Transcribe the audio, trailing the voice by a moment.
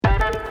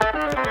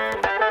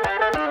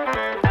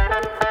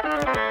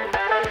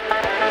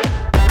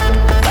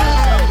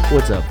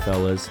What's up,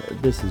 fellas?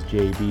 This is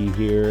JB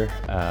here.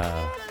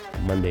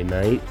 Monday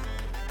night,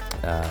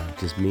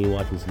 just me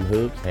watching some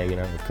hoops, hanging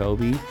out with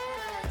Kobe,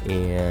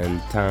 and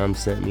Tom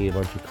sent me a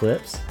bunch of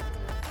clips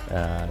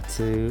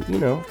to,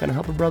 kind of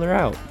help a brother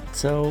out.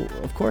 So,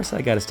 of course,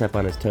 I got to step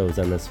on his toes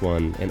on this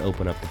one and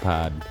open up the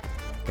pod.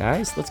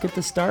 Guys, let's get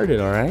this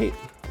started, all right?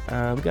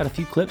 We got a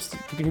few clips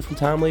you can hear from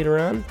Tom later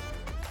on.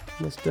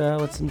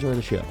 Let's enjoy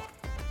the show.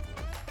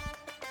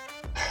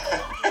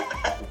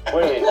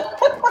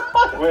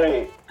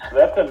 Wait,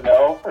 that's a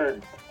no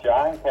for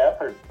John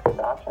Cafford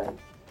doctrine?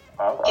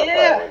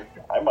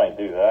 I might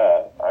do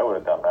that. I would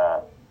have done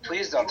that.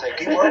 Please don't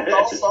take it. He worked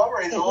all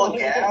summer. He's a little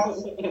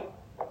gas.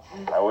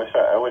 I wish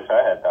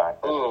I had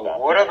doctors. Ooh,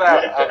 what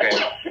about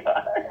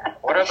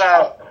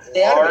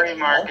Laurie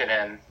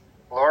Markkinen?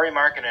 Laurie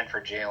Markkinen for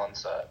Jalen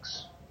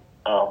Suggs.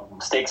 Oh,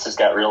 stakes just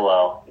got real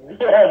low.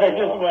 Yeah, they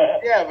just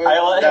went. Yeah, but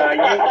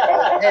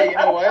hey, you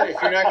know what? If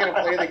you're not going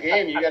to play the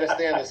game, you got to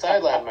stay on the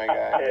sideline, my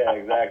guy. Yeah,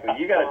 exactly.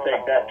 You got to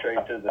take that trade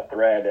to the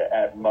thread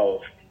at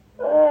most.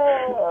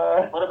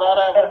 What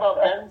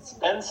about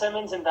Ben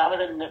Simmons and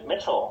Donovan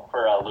Mitchell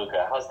for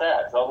Luka? How's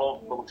that? Is that a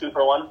little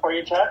 2-for-1 for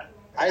you, Chuck?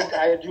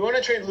 I do want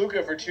to trade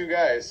Luka for two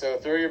guys, so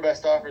throw your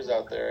best offers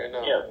out there. I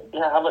know.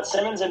 Yeah. How about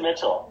Simmons and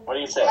Mitchell? What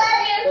do you say?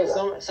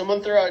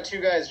 Someone throw out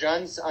two guys.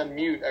 John's on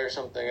mute or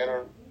something. I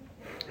don't.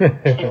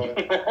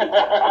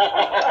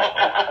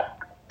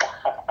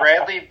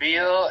 Bradley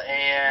Beal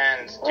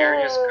and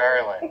Darius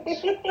Garland.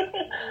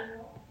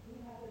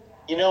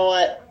 You know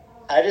what?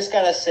 I just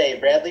gotta say,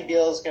 Bradley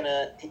Beal is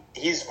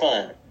he's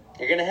fun.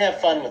 You're gonna have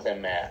fun with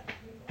him, Matt.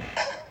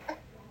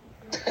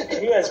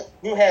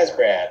 Who has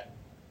Brad?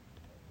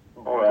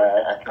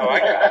 Brad. Oh, I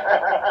got it.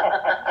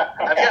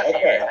 I've got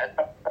Brad.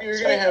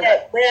 You're gonna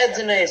have Brad's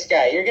a nice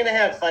guy. You're gonna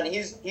have fun.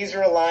 He's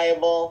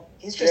reliable.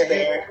 He's just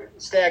there.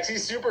 Stacks.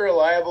 He's super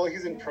reliable.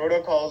 He's in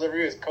protocols every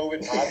day. He's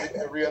COVID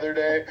positive every other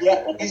day.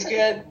 Yeah, he's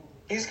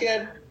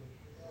good.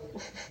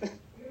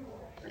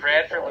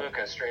 Brad for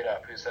Luka, straight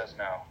up. Who says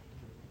no?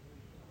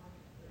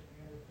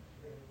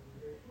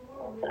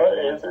 What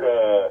is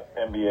the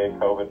NBA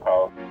COVID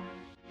policy?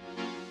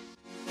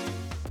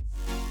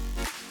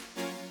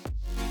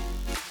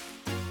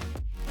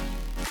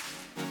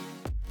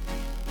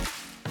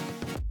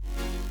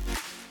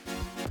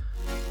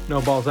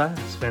 No Balls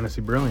Ass,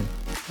 Fantasy Brilliant.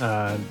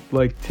 I'd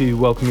like to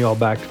welcome you all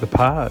back to the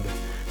pod. I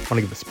want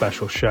to give a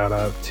special shout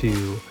out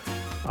to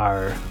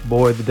our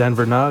boy, the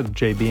Denver Nug,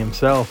 JB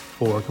himself,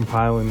 for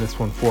compiling this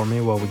one for me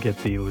while we get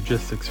the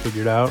logistics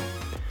figured out.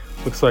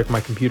 Looks like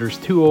my computer's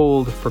too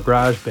old for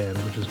GarageBand,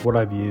 which is what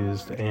I've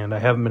used, and I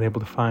haven't been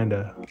able to find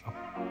a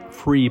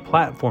free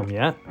platform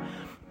yet,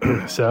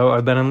 so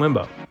I've been in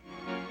limbo.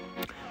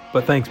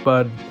 But thanks,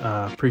 bud.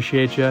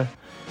 Appreciate you,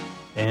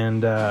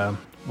 and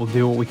we'll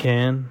do what we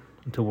can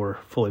until we're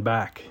fully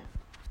back.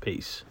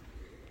 Peace.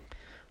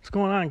 What's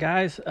going on,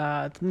 guys?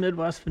 It's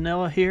Midwest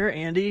Vanilla here.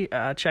 Andy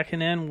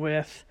checking in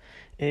with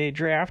a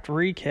draft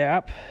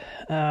recap.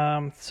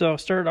 So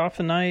started off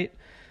the night.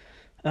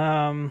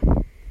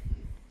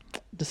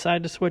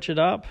 Decided to switch it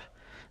up.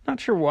 Not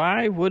sure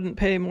why. Wouldn't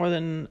pay more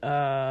than,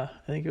 I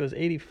think it was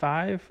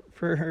 85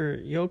 for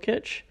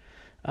Jokic.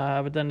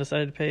 But then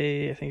decided to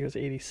pay, I think it was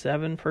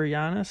 87 for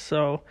Giannis.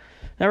 So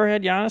never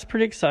had Giannis.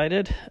 Pretty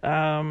excited.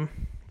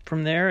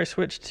 From there, I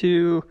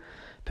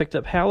picked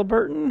up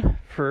Halliburton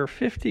for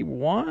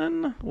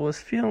 51. Was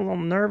feeling a little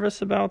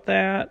nervous about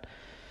that.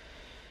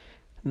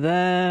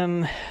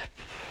 Then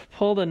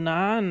pulled a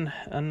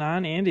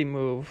non-Andy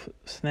move.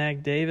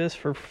 Snagged Davis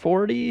for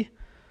 40.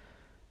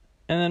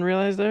 And then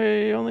realized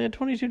I only had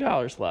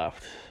 $22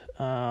 left.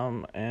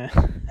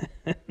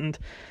 And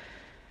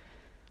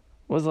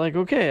was like,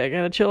 okay, I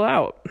got to chill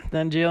out.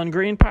 Then Jalen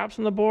Green pops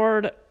on the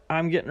board.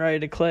 I'm getting ready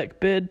to click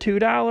bid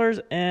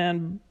 $2,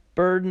 and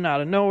Burden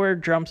out of nowhere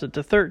jumps it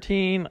to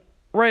 13.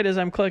 Right as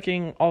I'm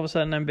clicking, all of a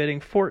sudden I'm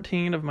bidding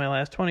 14 of my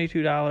last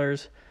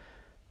 $22,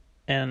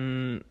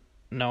 and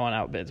no one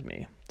outbids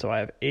me. So I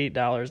have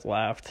 $8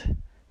 left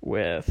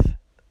with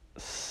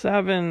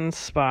 7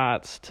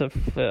 spots to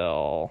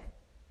fill,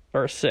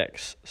 or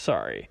 6,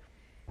 sorry.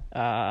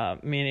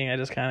 Meaning I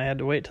just kind of had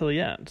to wait till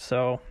the end.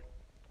 So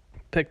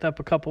picked up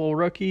a couple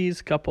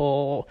rookies,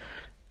 couple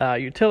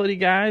utility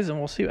guys, and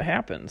we'll see what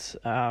happens.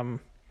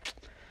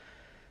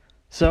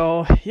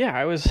 So,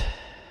 yeah,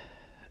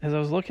 as I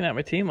was looking at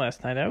my team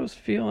last night, I was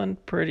feeling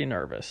pretty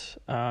nervous.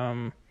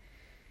 Not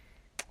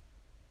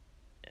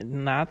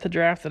the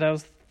draft that I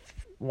was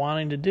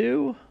wanting to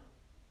do.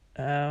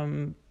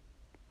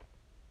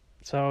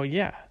 So,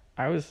 yeah,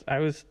 I was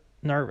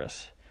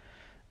nervous.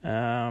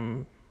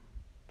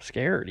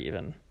 Scared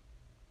even.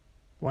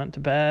 Went to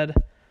bed,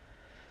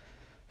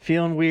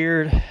 feeling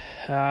weird.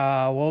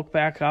 Woke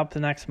back up the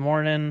next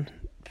morning,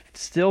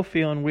 still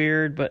feeling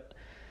weird, but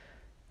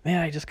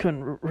man, I just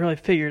couldn't really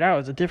figure it out. It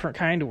was a different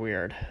kind of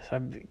weird. So I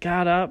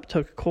got up,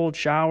 took a cold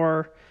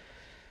shower,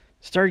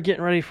 started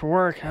getting ready for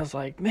work. I was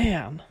like,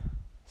 man,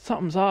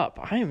 something's up.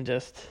 I'm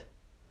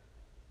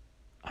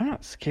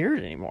not scared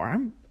anymore.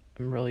 I'm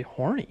really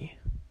horny.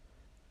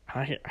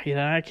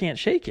 I can't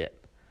shake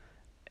it.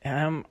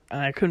 and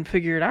I couldn't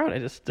figure it out.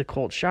 The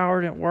cold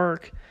shower didn't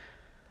work.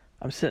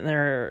 I'm sitting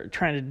there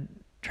trying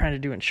to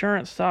do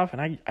insurance stuff,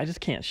 and I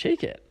just can't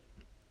shake it.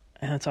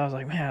 And so I was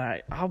like,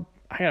 man,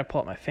 I got to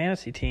pull up my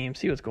fantasy team,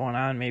 see what's going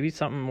on. Maybe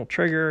something will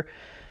trigger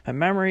my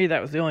memory.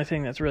 That was the only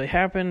thing that's really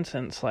happened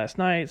since last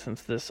night,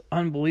 since this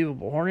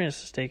unbelievable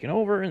horniness has taken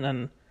over. And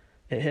then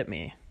it hit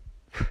me.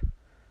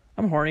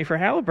 I'm horny for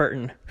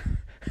Halliburton.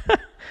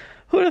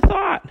 Who'd have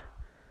thought?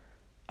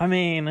 I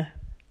mean,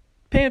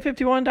 paying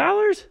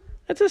 $51,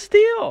 that's a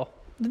steal.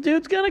 The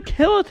dude's going to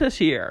kill it this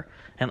year.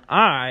 And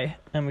I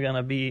am going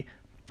to be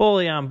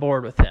fully on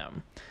board with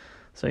him.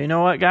 So you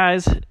know what,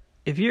 guys?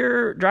 If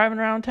you're driving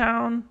around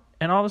town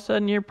and all of a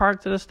sudden you're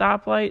parked at a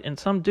stoplight and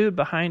some dude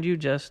behind you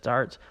just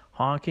starts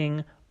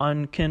honking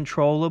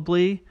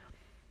uncontrollably,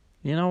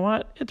 you know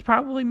what? It's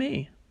probably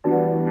me.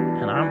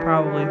 And I'm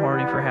probably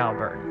horny for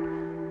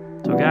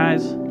Halliburton. So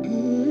guys,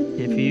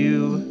 if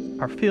you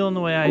are feeling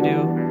the way I do,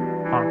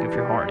 honk if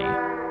you're horny.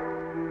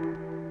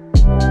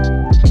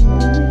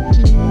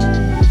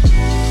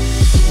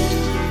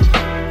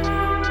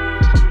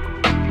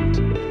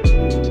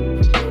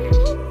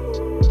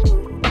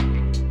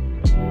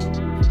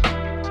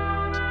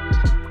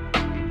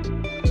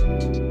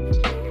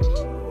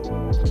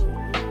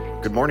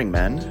 Good morning,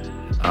 men.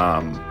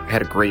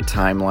 Had a great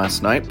time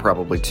last night,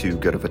 probably too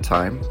good of a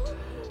time.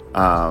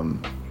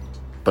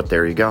 But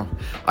there you go.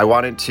 I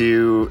wanted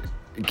to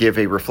give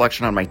a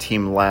reflection on my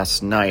team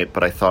last night,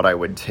 but I thought I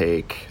would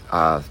take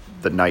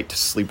the night to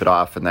sleep it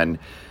off and then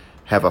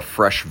have a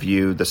fresh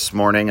view this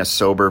morning, a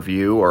sober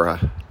view or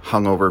a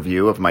hungover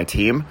view of my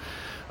team.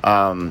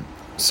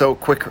 So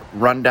quick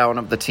rundown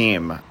of the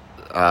team.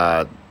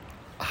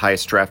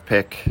 Highest draft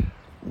pick,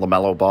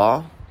 LaMelo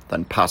Ball,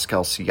 then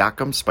Pascal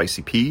Siakam,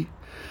 Spicy P,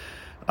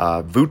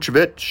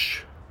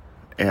 Vucevic,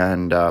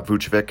 and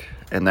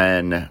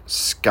then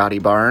Scotty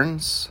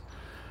Barnes,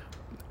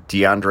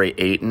 DeAndre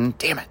Ayton,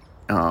 damn it,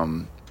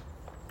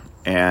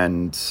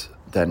 and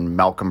then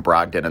Malcolm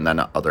Brogdon, and then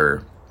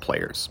other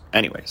players.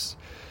 Anyways,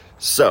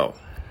 so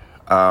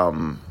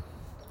the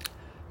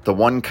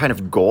one kind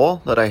of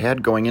goal that I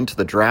had going into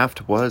the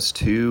draft was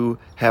to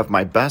have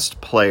my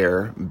best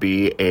player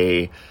be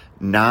a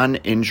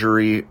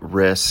non-injury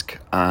risk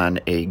on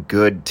a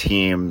good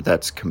team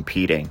that's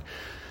competing.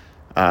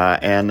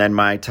 And then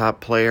my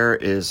top player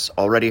is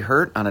already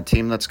hurt on a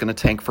team that's going to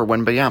tank for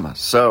Wembanyama.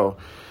 So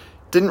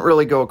didn't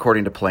really go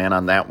according to plan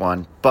on that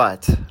one,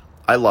 but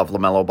I love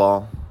LaMelo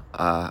Ball.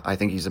 I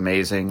think he's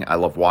amazing. I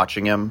love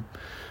watching him.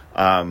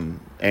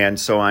 And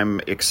so I'm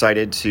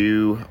excited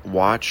to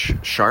watch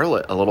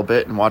Charlotte a little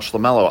bit and watch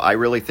LaMelo. I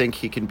really think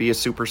he can be a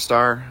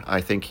superstar. I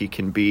think he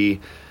can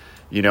be,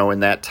 in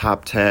that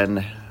top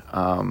 10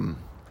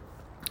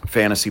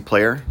 fantasy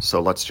player. So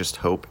let's just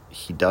hope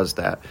he does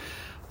that.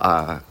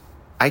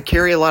 I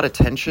carry a lot of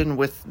tension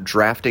with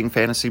drafting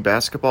fantasy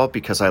basketball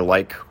because I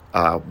like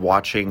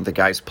watching the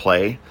guys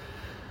play.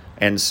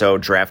 And so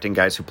drafting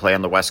guys who play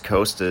on the West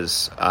Coast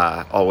is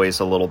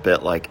always a little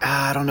bit like,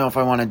 I don't know if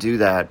I want to do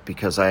that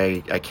because I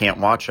can't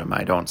watch them.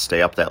 I don't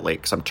stay up that late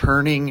because I'm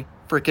turning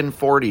freaking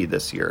 40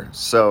 this year.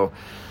 So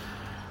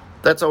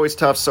that's always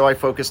tough. So I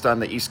focused on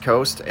the East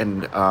Coast.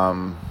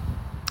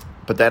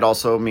 But that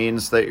also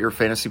means that your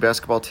fantasy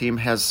basketball team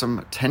has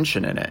some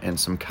tension in it and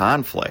some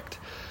conflict.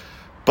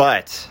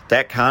 But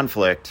that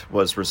conflict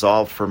was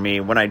resolved for me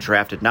when I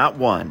drafted not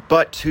one,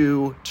 but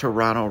two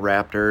Toronto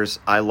Raptors.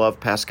 I love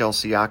Pascal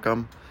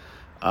Siakam.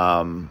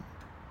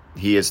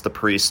 He is the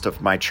priest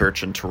of my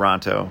church in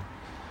Toronto.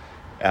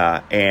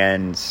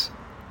 And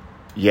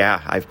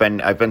yeah, I've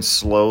been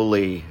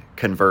slowly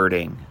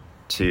converting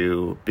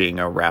to being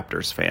a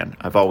Raptors fan.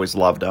 I've always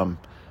loved them,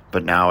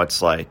 but now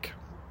it's like,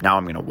 now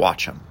I'm going to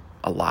watch them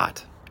a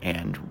lot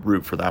and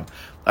root for them.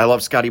 I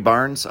love Scotty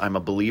Barnes. I'm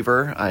a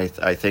believer. I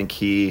think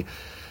he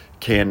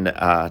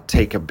can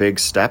take a big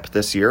step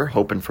this year,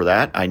 hoping for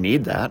that. I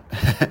need that.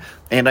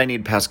 And I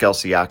need Pascal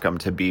Siakam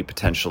to be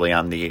potentially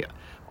on the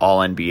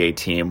All-NBA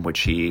team,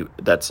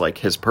 that's like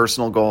his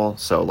personal goal.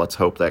 So let's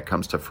hope that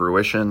comes to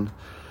fruition.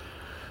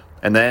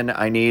 And then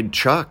I need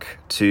Chuck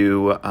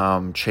to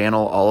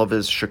channel all of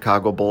his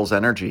Chicago Bulls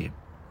energy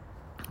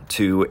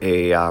to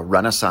a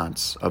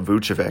renaissance of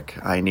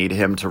Vucevic. I need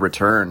him to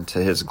return to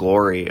his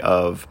glory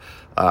of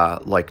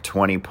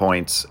 20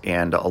 points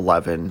and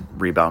 11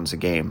 rebounds a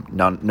game.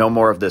 No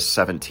more of this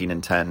 17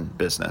 and 10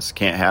 business.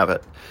 Can't have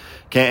it.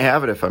 Can't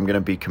have it if I'm going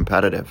to be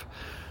competitive.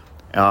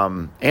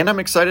 And I'm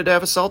excited to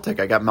have a Celtic.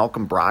 I got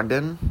Malcolm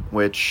Brogdon,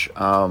 which,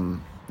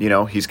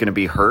 he's going to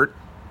be hurt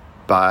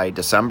by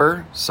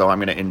December. So I'm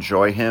going to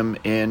enjoy him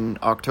in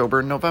October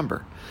and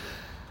November.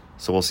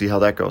 So we'll see how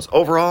that goes.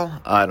 Overall,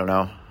 I don't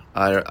know.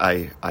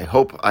 I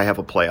hope I have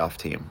a playoff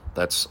team.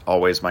 That's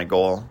always my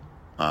goal.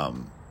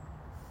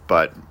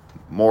 But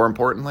more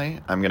importantly,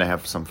 I'm going to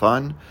have some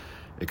fun.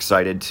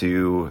 Excited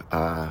to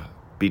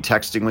be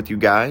texting with you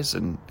guys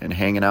and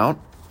hanging out.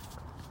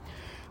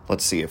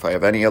 Let's see if I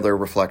have any other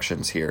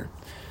reflections here.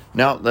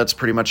 No, that's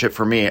pretty much it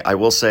for me. I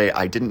will say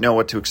I didn't know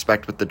what to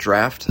expect with the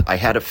draft. I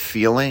had a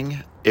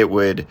feeling it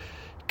would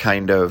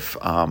kind of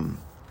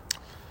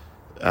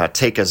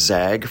take a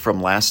zag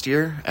from last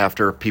year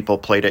after people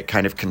played it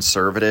kind of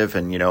conservative,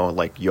 and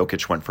like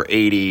Jokic went for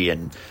 80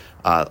 and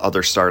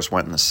other stars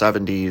went in the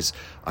 70s.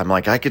 I'm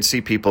like, I could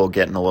see people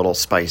getting a little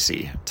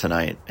spicy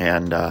tonight,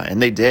 and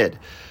they did.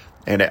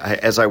 And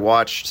as I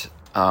watched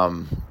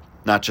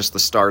not just the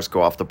stars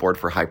go off the board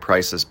for high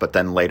prices, but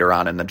then later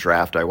on in the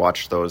draft, I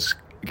watched those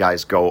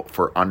guys go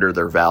for under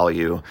their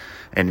value,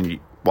 and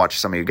watch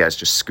some of you guys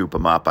just scoop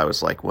them up. I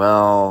was like,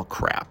 well,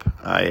 crap.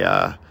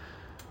 I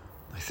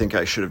think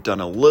I should have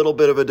done a little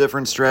bit of a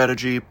different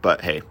strategy,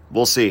 but hey,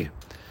 we'll see.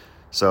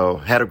 So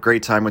had a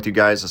great time with you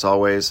guys as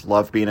always.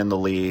 Love being in the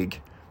league,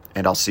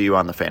 and I'll see you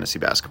on the fantasy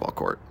basketball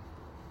court.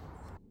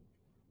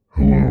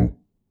 Hello,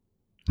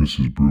 this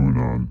is Brewing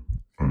On,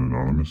 an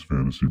anonymous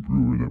fantasy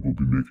brewer that will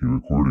be making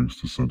recordings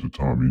to send to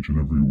Tom each and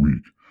every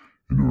week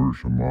in order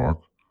to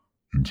mock,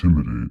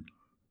 intimidate,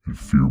 and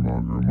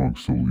fearmonger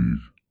amongst the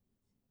league.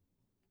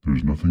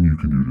 There's nothing you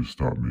can do to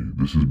stop me.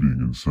 This is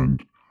being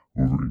sent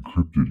over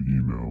encrypted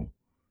email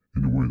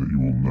in a way that you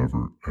will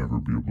never, ever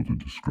be able to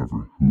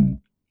discover who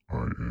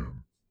I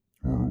am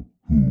or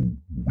who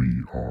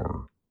we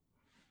are.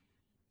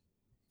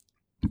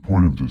 The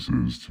point of this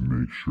is to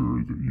make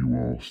sure that you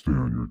all stay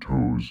on your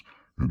toes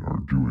and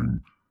are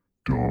doing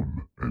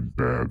dumb and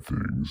bad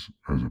things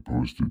as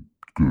opposed to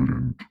good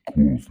and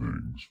cool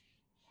things.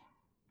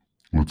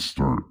 Let's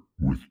start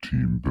with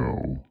Team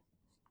Bell.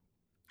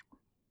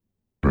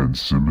 Ben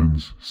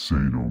Simmons, say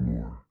no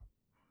more.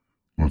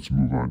 Let's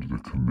move on to the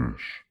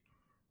commish.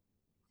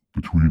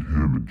 Between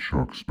him and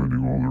Chuck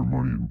spending all their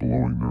money and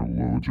blowing their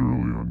loads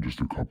early on just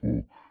a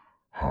couple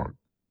hot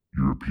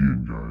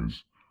European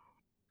guys,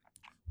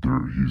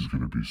 he's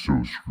going to be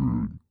so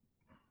screwed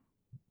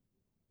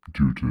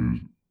due to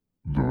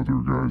the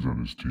other guys on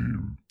his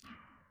team.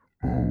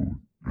 Oh,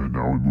 and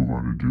now we move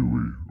on to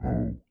Dewey.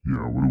 Oh,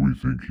 yeah, what do we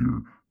think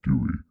here,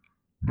 Dewey?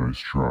 Nice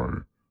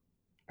try.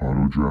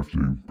 Auto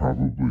drafting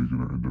probably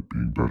going to end up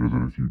being better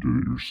than if you did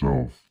it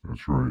yourself.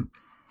 That's right.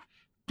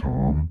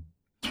 Tom?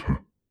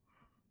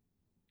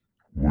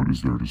 What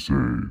is there to say?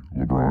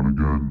 LeBron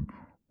again?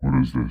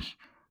 What is this?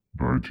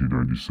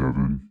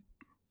 1997?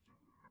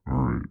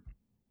 Alright.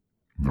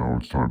 Now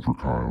it's time for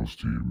Kyle's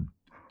team.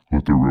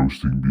 Let the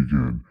roasting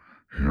begin.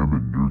 Ham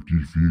and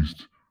Nurky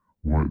feast?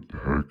 What the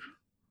heck?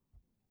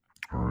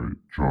 Alright,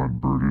 John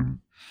Burden.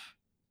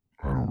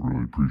 I don't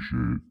really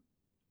appreciate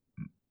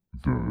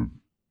the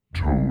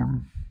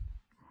tone.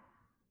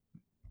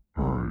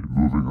 Alright,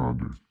 moving on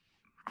to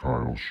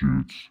Kyle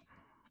Shoots.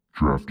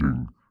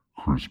 Drafting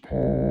Chris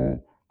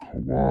Paul,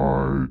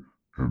 Kawhi,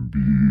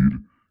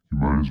 Embiid. You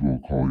might as well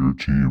call your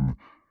team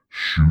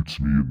Shoots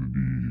Me in the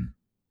Knee.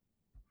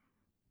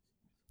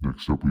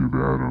 Next up we have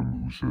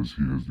Adam, who says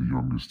he has the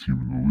youngest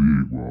team in the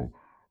league. Well,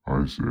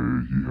 I say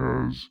he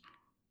has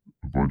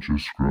a bunch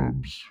of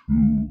scrubs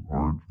who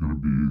aren't going to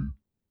be,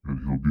 and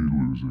he'll be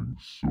losing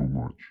so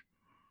much.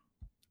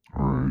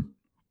 Alright,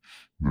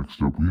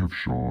 next up we have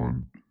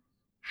Sean.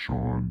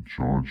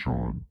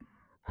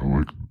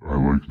 I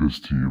like this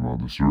team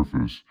on the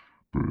surface,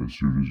 but as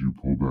soon as you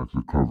pull back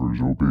the covers,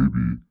 oh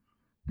baby,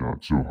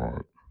 not so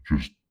hot.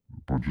 Just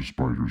a bunch of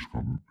spiders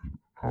come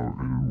out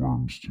and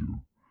worms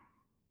too.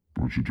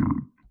 Bunch of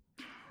dirt.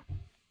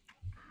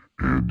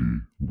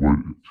 Andy, what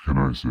can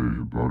I say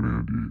about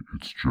Andy?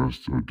 It's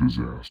just a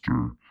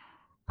disaster.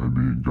 I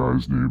mean,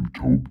 guys named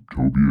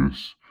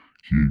Tobias,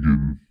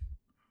 Keegan,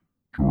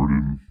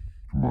 Jordan.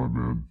 Come on,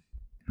 man.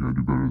 You gotta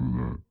do better than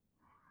that.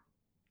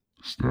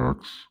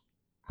 Stacks.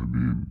 I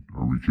mean,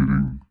 are we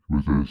kidding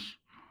with this?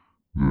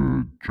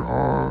 The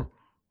Ja,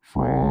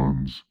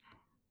 Franz,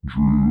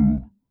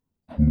 Drew,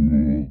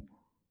 Poole.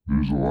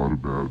 There's a lot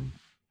of bad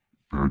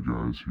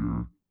guys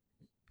here.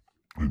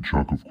 And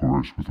Chuck, of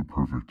course, with a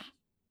perfect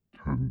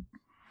 10.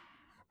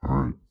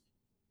 Alright.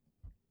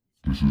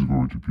 This is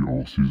going to be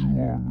all season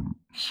long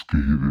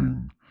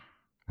scathing,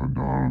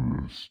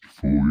 anonymous,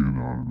 fully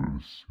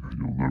anonymous, and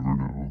you'll never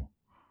know.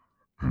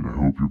 And I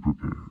hope you're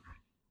prepared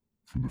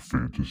for the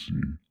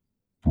fantasy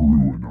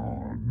brewing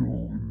on.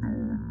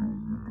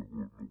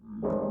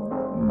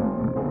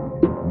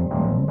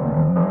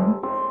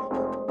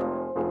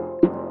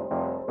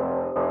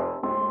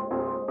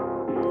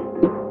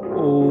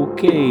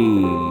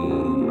 Okay.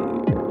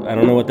 I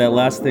don't know what that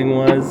last thing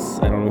was.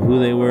 I don't know who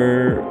they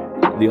were.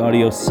 The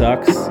audio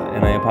sucks,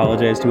 and I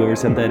apologize to whoever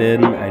sent that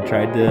in. I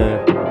tried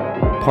to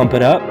pump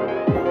it up,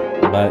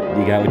 but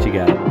you got what you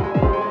got.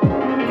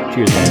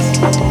 Cheers,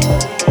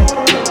 guys.